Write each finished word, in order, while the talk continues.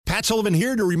Matt Sullivan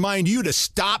here to remind you to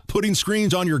stop putting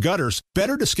screens on your gutters.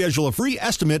 Better to schedule a free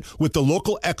estimate with the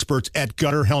local experts at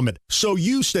Gutter Helmet so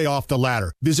you stay off the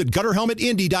ladder. Visit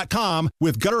GutterHelmetIndy.com.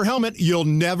 With Gutter Helmet, you'll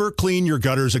never clean your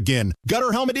gutters again.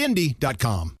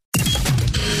 GutterHelmetIndy.com.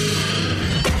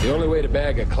 The only way to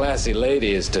bag a classy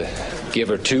lady is to give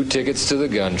her 2 tickets to the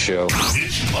gun show.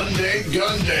 It's Monday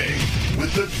Gunday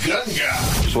with the gun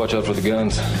guy. Just watch out for the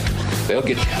guns. They'll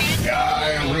get you.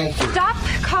 Guy Relford. Stop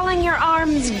calling your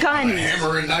arms guns.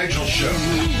 Hammer and Nigel show.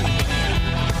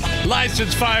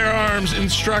 Licensed firearms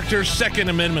instructor, Second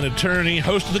Amendment attorney,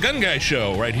 host of the Gun Guy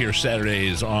Show, right here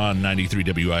Saturdays on 93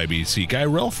 WIBC. Guy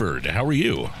Relford, how are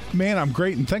you? Man, I'm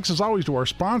great, and thanks as always to our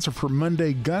sponsor for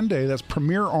Monday Gun Day. That's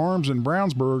Premier Arms in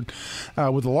Brownsburg,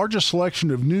 with the largest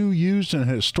selection of new, used, and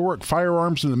historic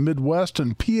firearms in the Midwest,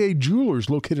 and PA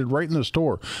Jewelers located right in the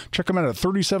store. Check them out at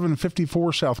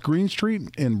 3754 South Green Street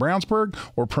in Brownsburg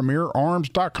or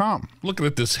premierarms.com. Looking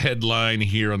at this headline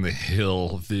here on the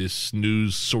Hill, this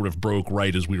news sort of broke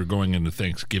right as we were going into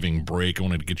Thanksgiving break. I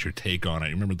wanted to get your take on it.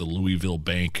 You remember the Louisville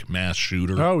bank mass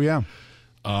shooter? Oh, yeah.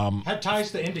 Had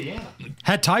ties to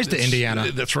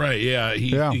Indiana. That's right, yeah.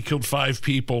 He killed 5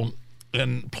 people,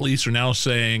 and police are now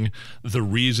saying the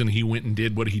reason he went and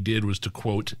did what he did was to,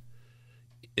 quote,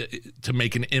 to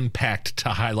make an impact to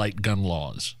highlight gun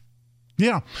laws.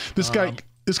 Yeah. This guy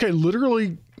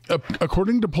literally,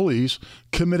 according to police,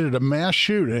 committed a mass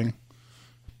shooting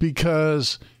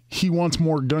because he wants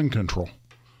more gun control.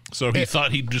 So he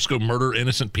thought he'd just go murder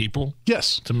innocent people?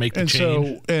 Yes. To make the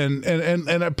change? So,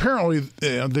 and apparently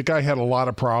the guy had a lot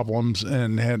of problems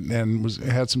and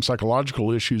had some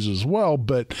psychological issues as well.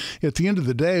 But at the end of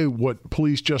the day, what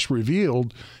police just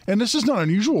revealed, and this is not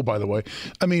unusual, by the way.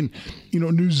 I mean,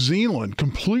 New Zealand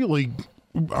completely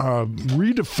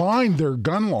redefined their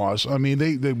gun laws. I mean,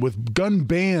 they with gun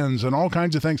bans and all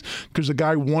kinds of things because the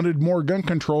guy wanted more gun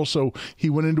control, so he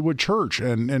went into a church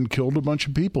and killed a bunch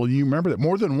of people. You remember that?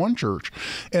 More than one church.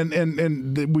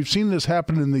 And we've seen this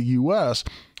happen in the U.S.,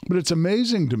 but it's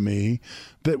amazing to me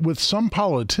that with some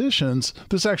politicians,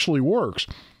 this actually works.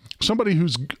 Somebody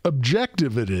whose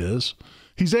objective it is,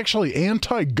 he's actually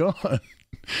anti-gun.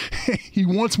 He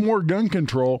wants more gun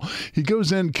control. He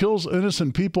goes in, kills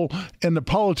innocent people, and the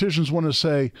politicians want to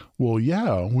say, well,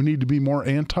 yeah, we need to be more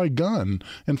anti-gun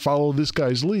and follow this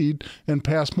guy's lead and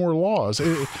pass more laws.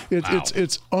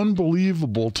 It's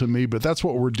unbelievable to me, but that's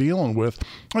what we're dealing with.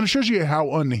 And it shows you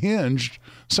how unhinged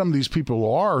some of these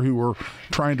people are who are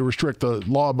trying to restrict the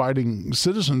law-abiding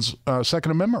citizens'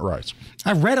 Second Amendment rights.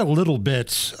 I read a little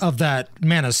bit of that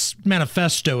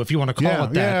manifesto, if you want to call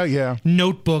it that,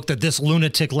 notebook that this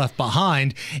lunatic left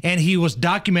behind, and he was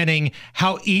documenting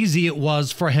how easy it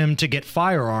was for him to get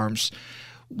firearms.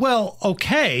 Well,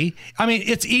 okay. I mean,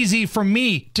 it's easy for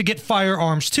me to get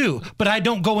firearms too, but I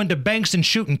don't go into banks and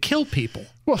shoot and kill people.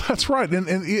 Well, that's right. And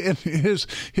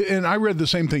I read the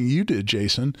same thing you did,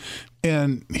 Jason.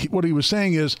 And what he was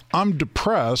saying is, I'm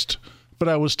depressed, but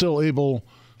I was still able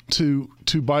to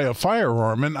buy a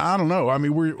firearm. And I don't know. I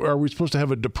mean, are we supposed to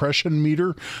have a depression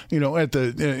meter, at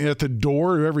the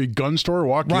door of every gun store,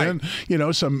 walk in,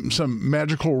 some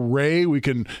magical ray we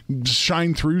can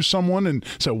shine through someone and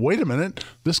say, wait a minute,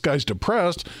 this guy's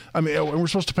depressed. I mean, we're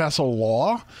supposed to pass a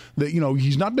law that,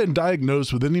 he's not been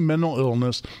diagnosed with any mental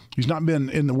illness. He's not been,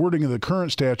 in the wording of the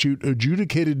current statute,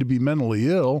 adjudicated to be mentally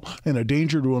ill and a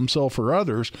danger to himself or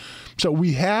others. So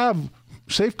we have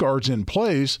safeguards in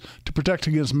place to protect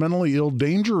against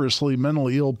dangerously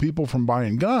mentally ill people from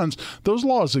buying guns. Those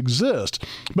laws exist,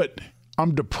 but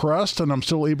I'm depressed and I'm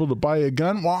still able to buy a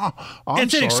gun. Well,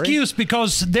 it's an excuse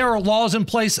because there are laws in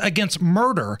place against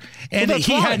murder, and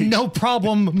he had no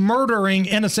problem murdering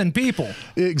innocent people.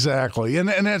 Exactly, and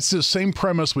that's the same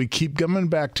premise we keep coming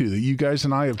back to that you guys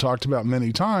and I have talked about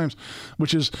many times,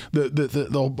 which is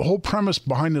the whole premise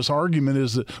behind this argument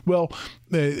is that, well,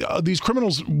 these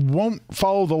criminals won't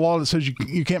follow the law that says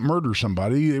you can't murder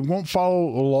somebody. They won't follow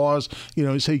the laws,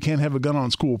 say you can't have a gun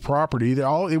on school property. It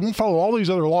won't follow all these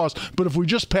other laws. But if we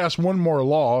just pass one more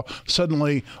law,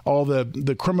 suddenly all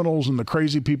the criminals and the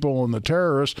crazy people and the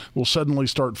terrorists will suddenly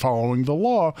start following the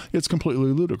law. It's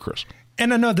completely ludicrous.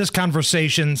 And I know this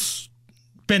conversation's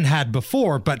been had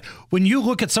before, but when you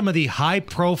look at some of the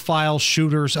high-profile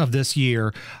shooters of this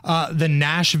year, the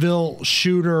Nashville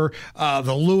shooter,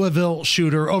 the Louisville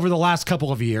shooter over the last couple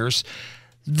of years,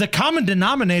 the common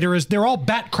denominator is they're all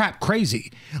bat crap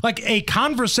crazy. Like a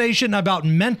conversation about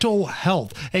mental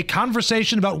health, a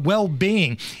conversation about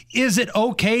well-being. Is it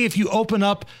okay if you open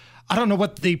up, I don't know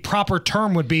what the proper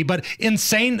term would be, but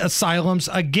insane asylums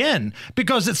again?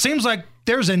 Because it seems like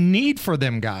there's a need for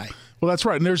them, Guy. Well, that's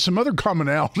right. And there's some other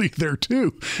commonality there,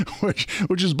 too,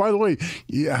 which is, by the way,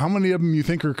 how many of them you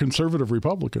think are conservative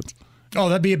Republicans? Oh,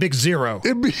 that'd be a big zero.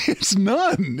 It's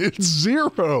none. It's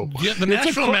zero. Yeah, the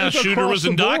Nashville mass shooter was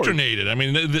indoctrinated. I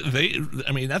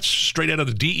mean, that's straight out of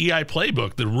the DEI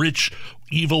playbook. The rich,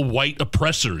 evil white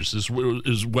oppressors is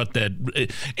what that.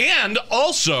 And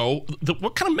also,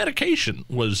 what kind of medication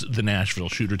was the Nashville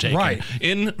shooter taking? Right.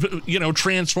 In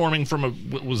transforming from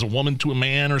a woman to a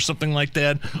man or something like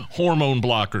that. Hormone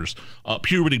blockers,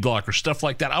 puberty blockers, stuff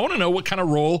like that. I want to know what kind of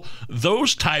role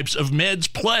those types of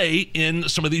meds play in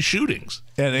some of these shootings.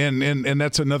 And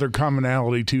that's another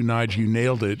commonality too, Nigel. You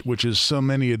nailed it, which is so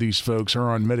many of these folks are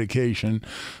on medication,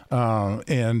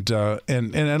 and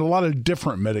a lot of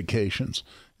different medications.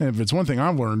 And if it's one thing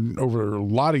I've learned over a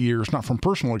lot of years, not from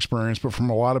personal experience, but from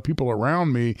a lot of people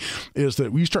around me, is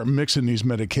that we start mixing these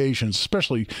medications,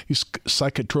 especially these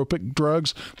psychotropic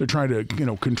drugs. They're trying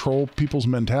to, control people's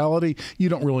mentality. You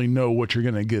don't really know what you're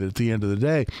going to get at the end of the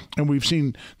day. And we've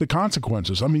seen the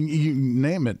consequences. I mean, you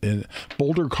name it.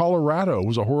 Boulder, Colorado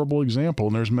was a horrible example,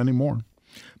 and there's many more.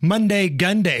 Monday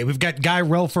Gunday. We've got Guy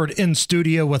Relford in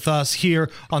studio with us here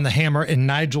on the Hammer and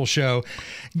Nigel show.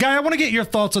 Guy, I want to get your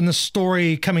thoughts on this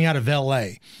story coming out of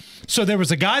L.A. So there was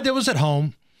a guy that was at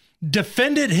home,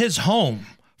 defended his home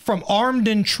from armed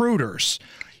intruders.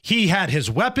 He had his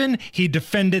weapon. He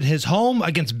defended his home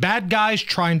against bad guys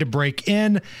trying to break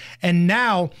in. And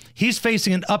now he's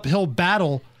facing an uphill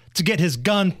battle to get his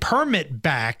gun permit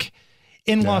back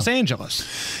in Los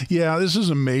Angeles. Yeah, this is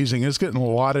amazing. It's getting a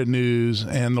lot of news,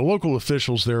 and the local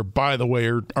officials there, by the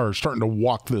way, are starting to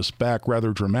walk this back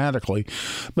rather dramatically.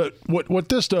 But what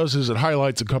this does is it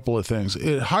highlights a couple of things.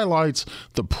 It highlights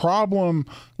the problem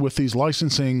with these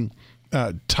licensing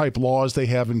type laws they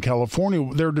have in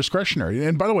California. They're discretionary.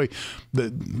 And by the way, the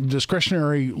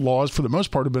discretionary laws for the most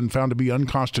part have been found to be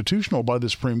unconstitutional by the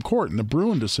Supreme Court. In the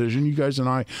Bruin decision, you guys and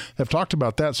I have talked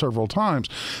about that several times.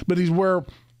 But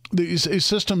these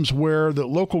systems where the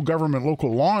local government,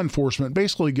 local law enforcement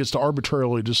basically gets to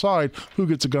arbitrarily decide who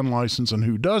gets a gun license and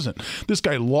who doesn't. This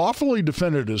guy lawfully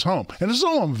defended his home, and this is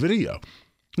all on video.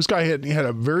 This guy had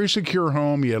a very secure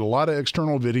home. He had a lot of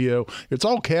external video. It's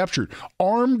all captured.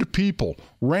 Armed people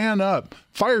ran up,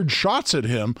 fired shots at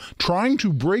him, trying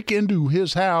to break into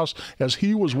his house as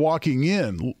he was walking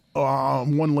in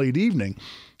one late evening.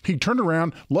 He turned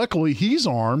around. Luckily, he's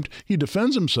armed. He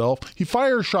defends himself. He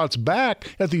fires shots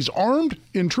back at these armed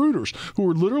intruders who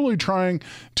were literally trying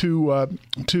to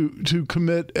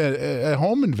commit a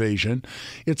home invasion.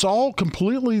 It's all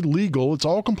completely legal. It's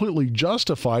all completely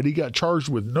justified. He got charged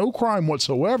with no crime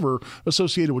whatsoever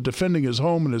associated with defending his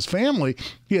home and his family.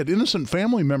 He had innocent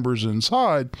family members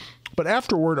inside. But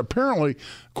afterward, apparently,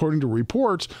 according to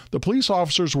reports, the police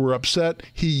officers were upset.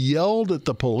 He yelled at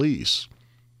the police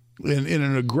in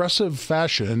an aggressive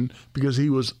fashion because he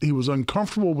was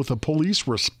uncomfortable with the police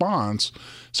response.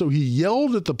 So he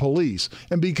yelled at the police.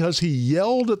 And because he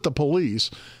yelled at the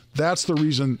police, that's the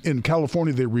reason in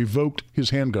California they revoked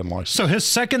his handgun license. So his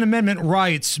Second Amendment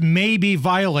rights may be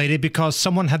violated because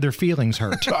someone had their feelings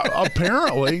hurt.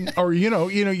 Apparently, or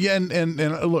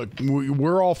and look,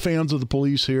 we're all fans of the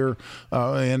police here,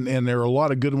 and there are a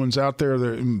lot of good ones out there.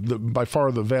 By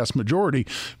far the vast majority.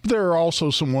 But there are also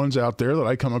some ones out there that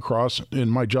I come across in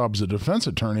my job as a defense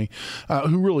attorney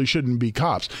who really shouldn't be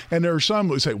cops. And there are some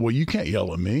who say, "Well, you can't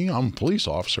yell at me. I'm a police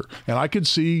officer." And I could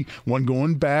see one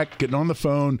going back, getting on the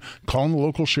phone, calling the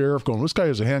local sheriff, going, "This guy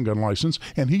has a handgun license,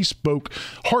 and he spoke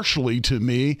harshly to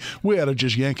me. We had to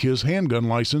just yank his handgun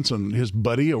license." And his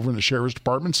buddy over in the sheriff's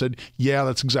department said, "Yeah,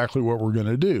 that's exactly what we're going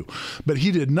to do." But he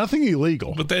did nothing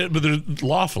illegal. But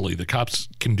lawfully, the cops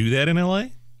can do that in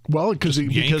L.A.? Well, because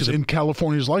in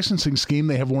California's licensing scheme,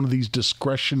 they have one of these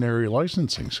discretionary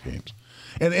licensing schemes.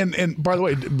 And by the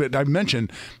way, but I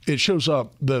mentioned it shows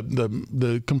up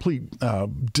the complete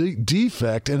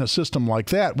defect in a system like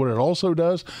that. What it also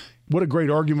does, what a great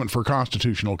argument for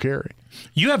constitutional carry.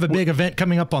 You have a big event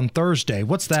coming up on Thursday.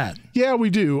 What's that? Yeah, we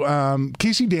do.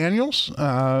 Casey Daniels,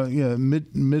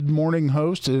 mid-morning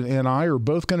host, and I are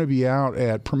both going to be out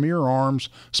at Premier Arms,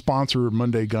 sponsored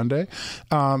Monday Gunday,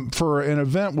 for an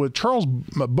event with Charles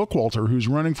Bookwalter, who's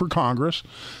running for Congress.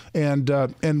 And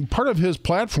part of his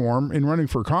platform in running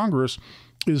for Congress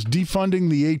is defunding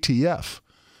the ATF.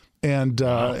 And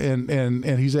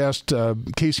he's asked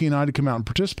Casey and I to come out and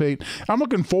participate. I'm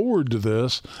looking forward to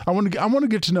this. I want to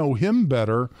get to know him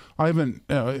better. I haven't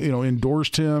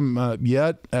endorsed him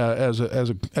yet as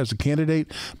a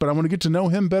candidate, but I want to get to know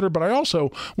him better. But I also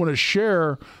want to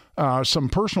share some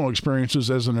personal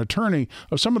experiences as an attorney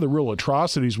of some of the real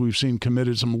atrocities we've seen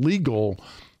committed, some legal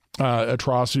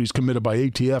atrocities committed by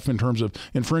ATF in terms of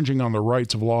infringing on the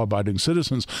rights of law-abiding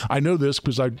citizens. I know this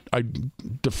because I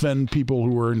defend people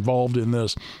who are involved in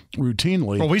this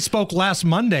routinely. Well, we spoke last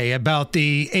Monday about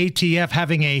the ATF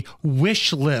having a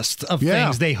wish list of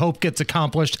things they hope gets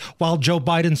accomplished while Joe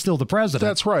Biden's still the president.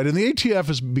 That's right. And the ATF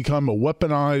has become a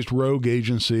weaponized rogue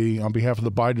agency on behalf of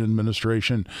the Biden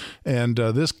administration. And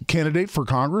this candidate for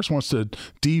Congress wants to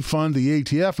defund the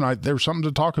ATF. And there's something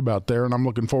to talk about there, and I'm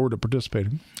looking forward to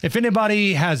participating. If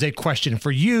anybody has a question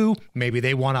for you, maybe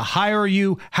they want to hire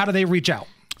you, how do they reach out?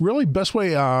 Really, best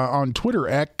way on Twitter,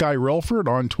 at Guy Relford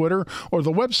on Twitter, or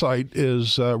the website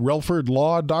is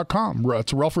relfordlaw.com.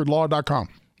 It's relfordlaw.com.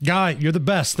 Guy, you're the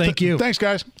best. Thank you. Thanks,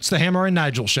 guys. It's the Hammer and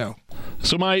Nigel Show.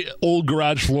 So my old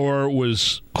garage floor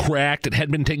was cracked. It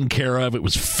hadn't been taken care of. It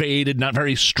was faded, not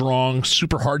very strong,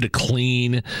 super hard to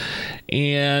clean.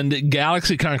 And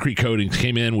Galaxy Concrete Coatings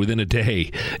came in within a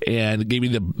day and gave me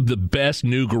the best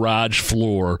new garage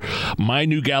floor. My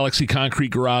new Galaxy Concrete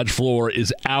garage floor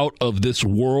is out of this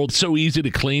world. So easy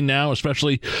to clean now,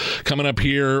 especially coming up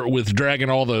here with dragging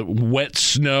all the wet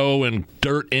snow and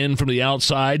dirt in from the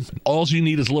outside. All you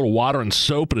need is a little water and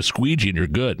soap and a squeegee and you're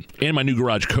good. And my new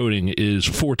garage coating is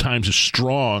 4 times as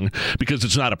strong because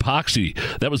it's not epoxy.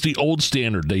 That was the old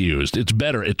standard they used. It's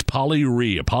better. It's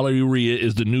polyurea. Polyurea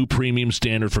is the new premium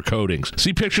standard for coatings.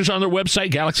 See pictures on their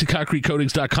website,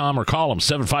 galaxyconcretecoatings.com, or call them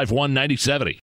 751-9070.